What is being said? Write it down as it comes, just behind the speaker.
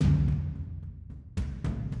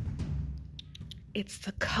It's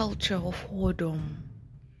the culture of whoredom.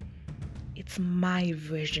 It's my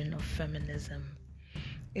version of feminism.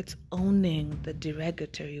 It's owning the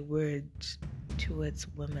derogatory words towards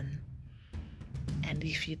women. And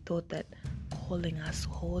if you thought that calling us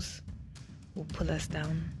whores will pull us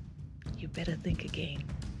down, you better think again.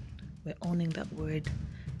 We're owning that word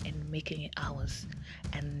and making it ours.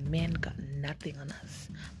 And men got nothing on us.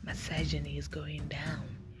 Misogyny is going down.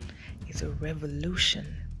 It's a revolution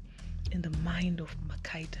in the mind of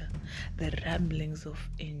Makaita. The ramblings of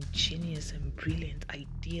ingenious and brilliant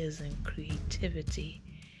ideas and creativity.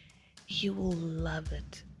 You will love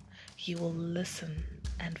it. You will listen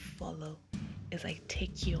and follow as I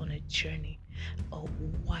take you on a journey, a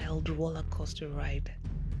wild roller coaster ride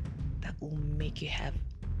that will make you have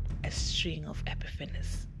a string of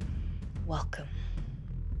epiphanies. Welcome.